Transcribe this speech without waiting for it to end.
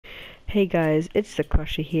Hey guys, it's the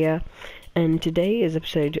Crusher here, and today is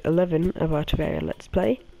episode 11 of our Terraria Let's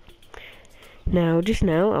Play. Now, just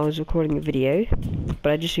now I was recording a video,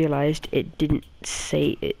 but I just realised it didn't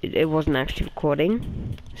say, it wasn't actually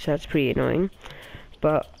recording, so that's pretty annoying.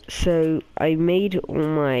 But, so, I made all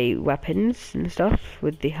my weapons and stuff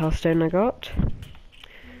with the hellstone I got.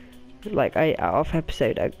 Like, off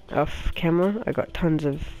camera, I got tons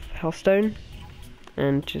of hellstone,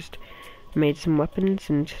 and just made some weapons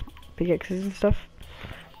and pickaxes and stuff.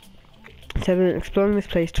 So I've been exploring this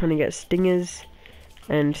place trying to get stingers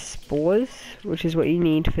and spores, which is what you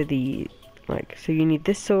need for the, so you need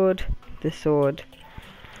this sword, this sword,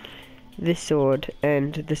 this sword,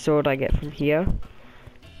 and the sword I get from here.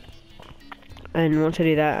 And once I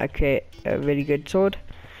do that, I create a really good sword.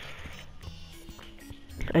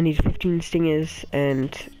 I need 15 stingers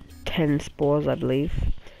and 10 spores, I believe.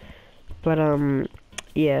 But,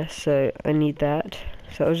 yeah, so I need that.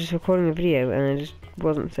 So I was just recording a video and I just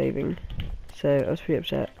wasn't saving. So I was pretty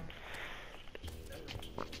upset.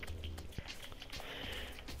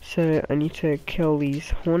 So I need to kill these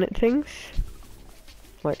hornet things.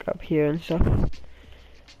 Like up here and stuff.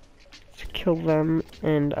 To kill them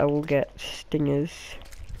and I will get stingers.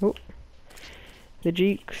 Oh. The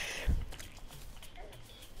Jeeks.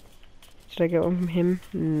 Did I get one from him?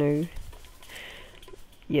 No.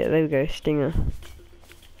 Yeah, there we go, stinger.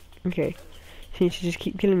 Okay, so we need to just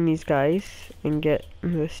keep killing these guys and get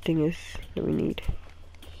the stingers that we need.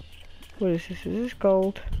 What is this? Is this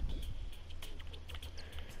gold?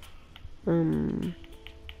 No,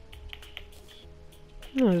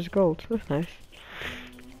 there's gold. That's nice.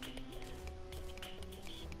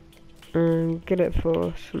 Get it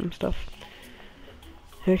for some stuff.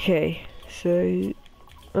 Okay, so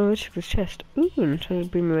oh, let's check this chest. Ooh, an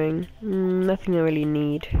enchanted boomerang. Nothing I really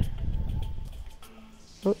need.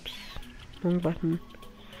 Oops, wrong button.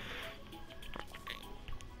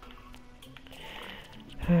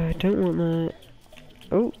 I don't want that.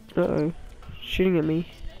 Oh, uh-oh. Shooting at me.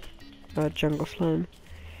 Jungle slime.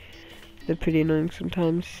 They're pretty annoying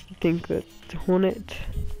sometimes. You think that it's a hornet.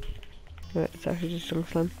 It's actually just jungle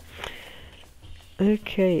slime.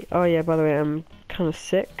 Okay, oh yeah, by the way, I'm kind of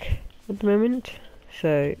sick at the moment.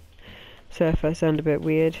 So if I sound a bit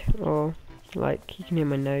weird, or like you can hear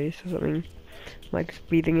my nose or something, like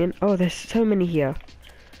breathing in. Oh, there's so many here.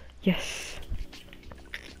 Yes.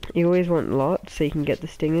 You always want lots so you can get the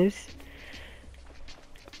stingers.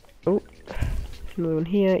 Oh, there's another one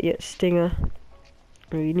here. Yeah, stinger.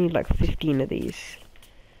 Oh, you need like 15 of these.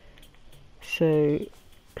 So,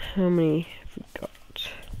 how many have we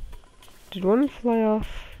got? Did one fly off?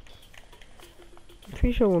 I'm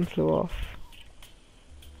pretty sure one flew off.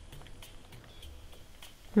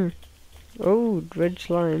 Oh, red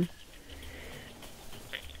slime.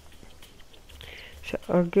 So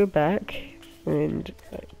I'll go back and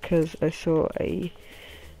because I saw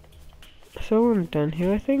one down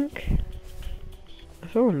here. I think I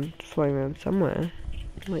saw one flying around somewhere,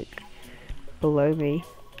 like below me.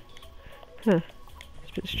 Huh?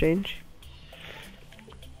 It's a bit strange.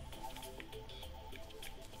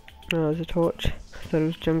 Oh, there's a torch. I thought it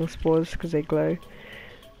was jungle spores because they glow.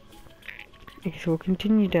 Okay, so we'll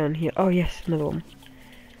continue down here. Oh yes, another one.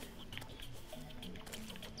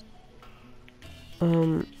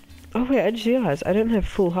 Oh wait, I just realised I don't have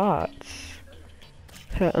full hearts.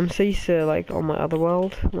 I'm so used to, like, on my other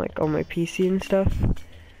world, like on my PC and stuff,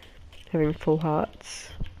 having full hearts.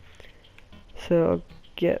 So I'll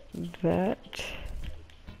get that.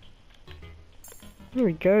 There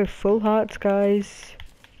we go, full hearts, guys.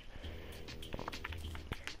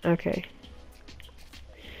 Okay.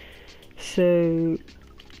 So,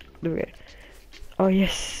 there we go. Oh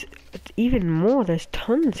yes, it's even more, there's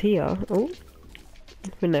tons here. Oh,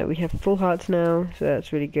 but no, we have full hearts now, so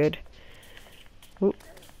that's really good. Oh,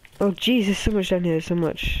 oh jeez, there's so much down here, so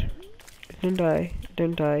much. Don't die,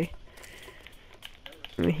 don't die.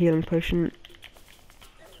 A healing potion.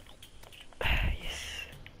 Yes,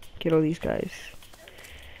 get all these guys.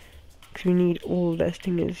 Because we need all their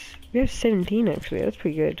stingers. We have 17 actually, that's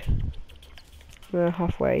pretty good. We're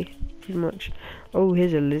halfway. Pretty much. Oh,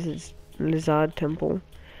 here's a lizard temple.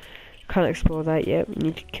 Can't explore that yet. We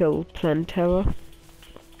need to kill Terraria.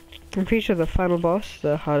 I'm pretty sure the final boss,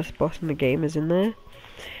 the hardest boss in the game, is in there.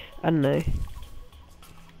 I don't know.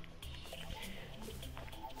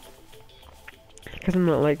 Because I'm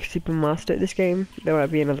not like super master at this game. There might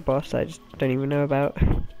be another boss I just don't even know about.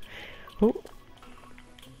 Oh.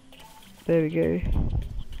 There we go.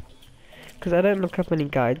 Because I don't look up any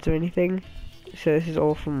guides or anything. So this is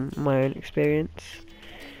all from my own experience.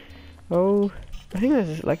 Oh, I think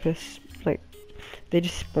there's like this, like, they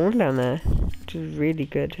just spawn down there. which is really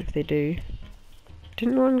good if they do.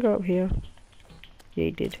 Didn't one go up here? Yeah,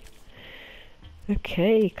 he did.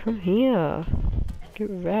 Okay, come here. Get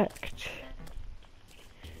wrecked.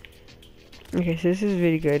 Okay, so this is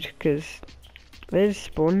really good because they're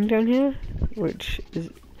spawning down here, which is,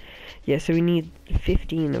 yeah, so we need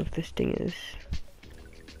 15 of the stingers.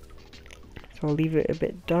 So I'll leave it a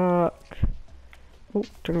bit dark. Oh,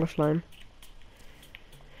 jungle slime.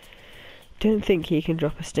 Don't think he can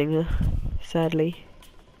drop a stinger, sadly.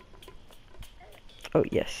 Oh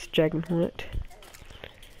yes, dragon hornet.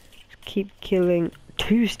 Keep killing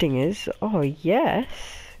 2 stingers. Oh yes,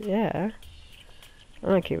 yeah. I'm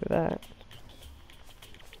okay with that.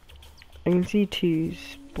 I can see 2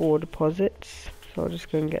 spore deposits, so I'll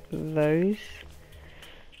just go and get those.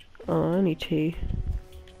 Oh, only 2.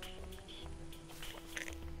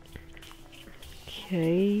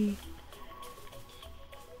 Okay.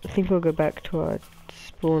 I think we'll go back to our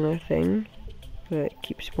spawner thing, but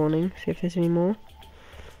keep spawning, see if there's any more.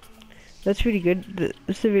 That's really good.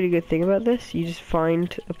 That's a really good thing about this. You just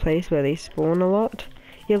find a place where they spawn a lot.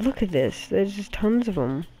 Yeah, look at this. There's just tons of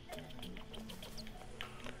them.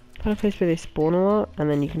 Find a place where they spawn a lot, and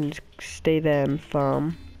then you can just stay there and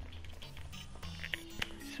farm.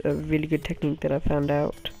 It's a really good technique that I found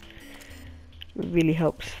out. It really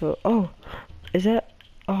helps for... Oh! Is that...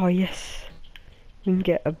 Oh, yes. We can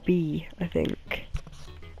get a bee, I think.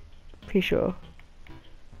 Pretty sure.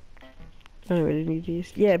 I don't really need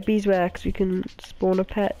these. Yeah, beeswax, we can spawn a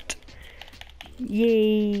pet.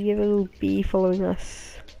 Yay, we have a little bee following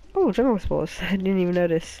us. Oh, jungle spores, I didn't even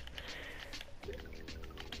notice.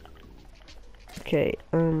 Okay,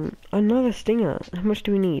 another stinger. How much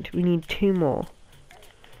do we need? We need 2 more.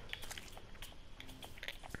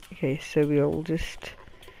 Okay, so we'll just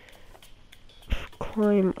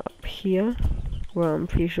climb up here. Well, I'm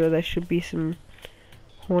pretty sure there should be some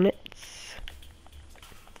hornets.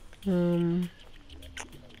 Who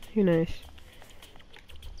knows?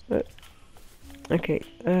 Okay,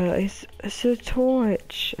 it's a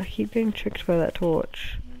torch. I keep getting tricked by that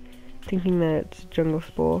torch, thinking that it's a jungle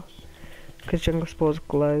spore, because jungle spores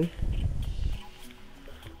glow.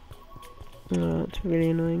 Oh, it's really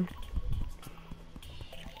annoying.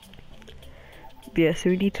 But yeah, so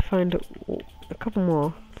we need to find a couple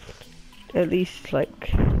more. At least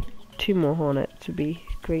like 2 more hornets would be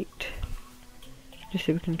great. Just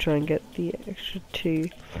so we can try and get the extra 2.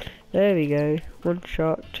 There we go. 1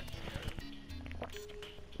 shot.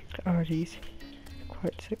 Oh, geez.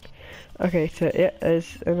 Quite sick. Okay, so yeah,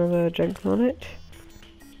 there's another jungle hornet.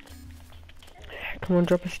 Come on,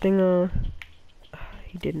 drop a stinger. Oh,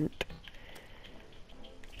 he didn't.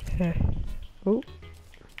 Oh,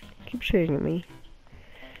 keep shooting at me.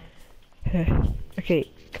 Okay,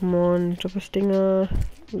 come on, drop a stinger.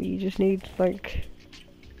 We just need like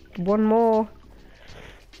 1 more.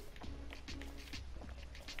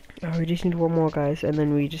 Oh, we just need 1 more, guys, and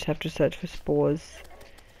then we just have to search for spores.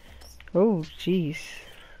 Oh, jeez.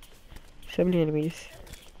 So many enemies.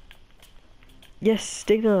 Yes,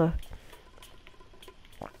 stinger!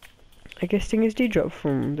 I guess stingers do drop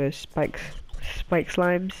from those spike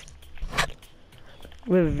slimes.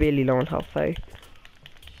 We're really low on health, though.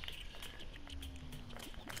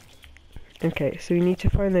 Okay, so we need to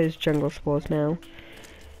find those jungle spores now.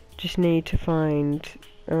 Just need to find,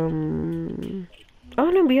 oh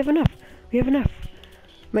no, we have enough! We have enough!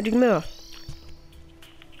 Magic mirror!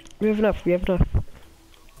 We have enough, we have enough.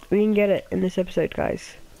 We can get it in this episode,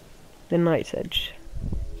 guys. The Night's Edge.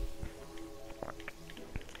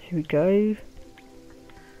 Here we go.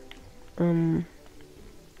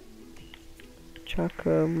 Chuck,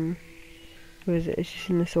 where is it? It's just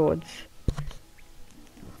in the swords.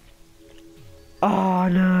 Oh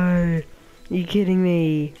no! Are you kidding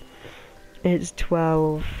me? It's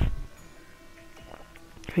 12.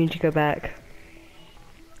 We need to go back.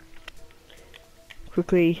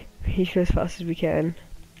 Quickly, we need to go as fast as we can.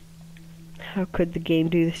 How could the game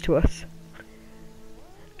do this to us?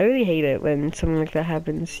 I really hate it when something like that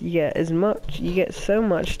happens. You get so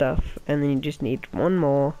much stuff, and then you just need 1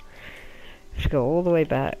 more. You have to go all the way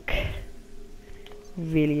back.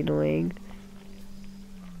 Really annoying.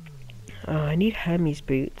 Oh, I need Hermes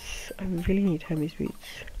boots. I really need Hermes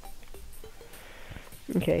boots.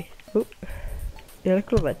 Okay. Oh. Yeah,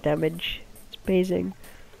 look at all that damage. It's amazing.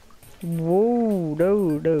 Whoa,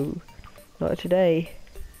 no. Not today.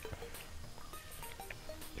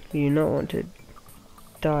 You do not want to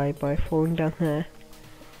die by falling down there.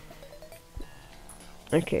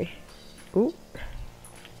 Okay. Ooh.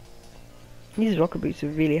 These rocket boots are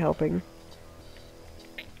really helping.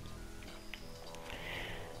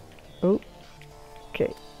 Oh.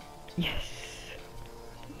 Okay. Yes.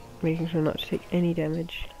 making sure not to take any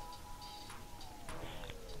damage.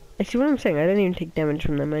 Actually, what I'm saying, I don't even take damage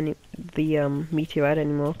from them the meteorite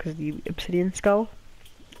anymore because the obsidian skull.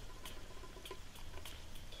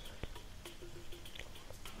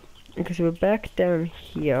 Okay, so we're back down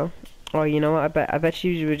here. Oh, you know what? I bet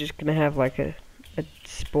you we're just gonna have like a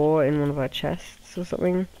spore in one of our chests or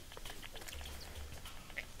something.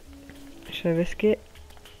 Should I risk it?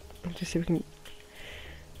 Just so we can.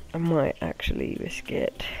 I might actually risk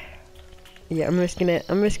it. Yeah, I'm risking it.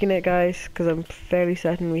 I'm risking it, guys, because I'm fairly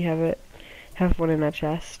certain we have one in our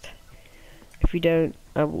chest. If we don't,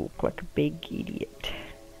 I will look like a big idiot.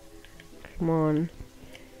 Come on.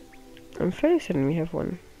 I'm fairly certain we have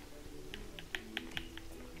one.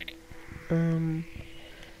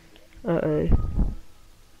 Uh-oh.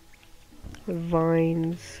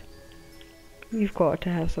 Vines. You've got to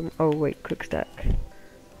have some. Oh, wait, quick stack.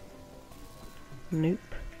 Nope.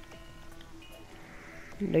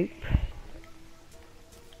 Nope.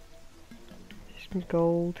 Some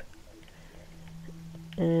gold.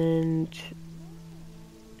 And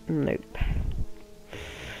nope.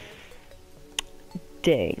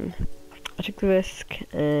 Dang. I took the risk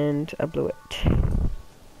and I blew it.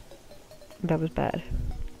 That was bad.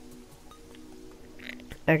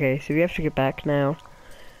 Okay, so we have to get back now.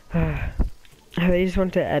 I really just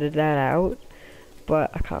want to edit that out, but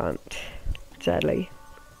I can't, sadly.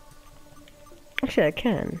 Actually, I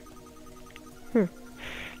can.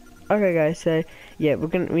 Okay, guys. So yeah, we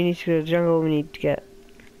need to go to the jungle. We need to get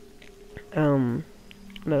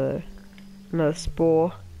another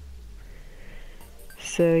spore.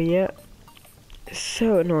 So yeah,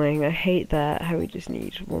 so annoying. I hate that. How we just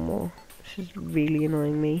need one more. This is really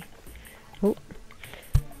annoying me. Oh,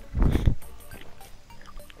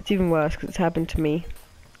 it's even worse because it's happened to me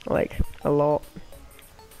like a lot.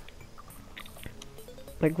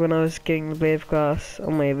 Like when I was getting the blade of grass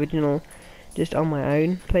on my original, just on my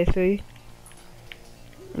own playthrough,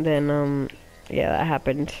 then yeah, that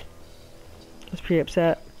happened. I was pretty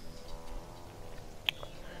upset.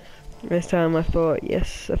 This time I thought,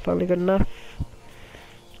 yes, I finally got enough,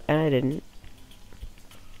 and I didn't.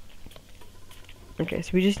 Okay,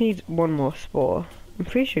 so we just need one more spore. I'm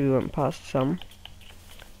pretty sure we went past some.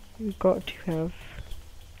 We've got to have.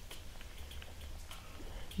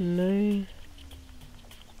 No.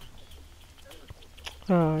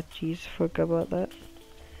 Oh, jeez, forgot about that.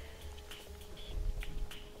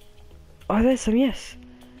 Oh, there's some, yes.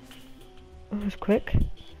 Oh, that was quick.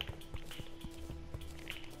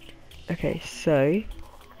 Okay, so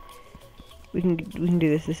we can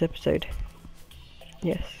do this episode.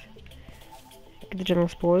 Yes. Get the general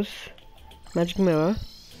spores. Magic mirror.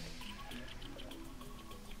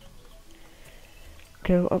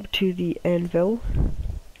 Go up to the anvil.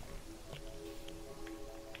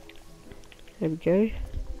 There we go.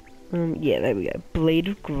 Yeah, there we go. Blade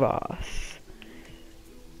of grass.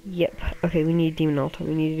 Yep. Okay, we need demon altar.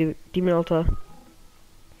 We need to do demon altar.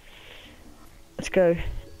 Let's go.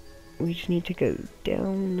 We just need to go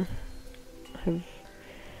down.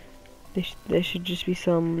 There should just be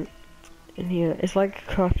some in here. It's like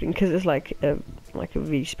crafting because it's like a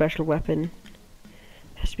really special weapon.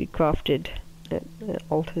 It has to be crafted at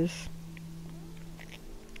altars.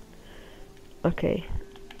 Okay.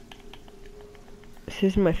 This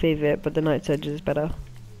isn't my favourite, but the Night's Edge is better.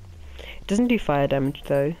 It doesn't do fire damage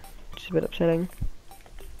though, which is a bit upsetting.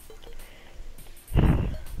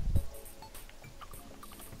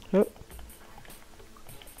 Oh.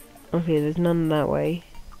 Okay, there's none that way.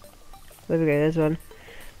 There we go, there's one.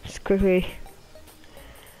 Just quickly.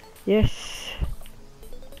 Yes.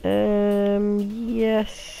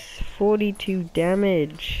 Yes. 42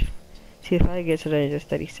 damage. See, if I get it, only just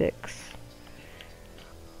 36.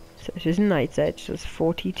 So it's just Night's Edge, so it's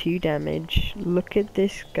 42 damage. Look at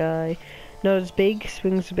this guy. Not as big,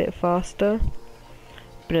 swings a bit faster.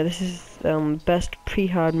 But no, this is best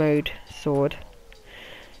pre-hard mode sword.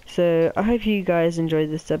 So I hope you guys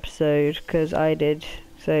enjoyed this episode, because I did.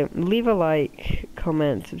 So leave a like,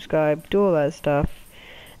 comment, subscribe, do all that stuff.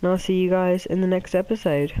 And I'll see you guys in the next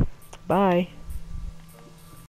episode. Bye.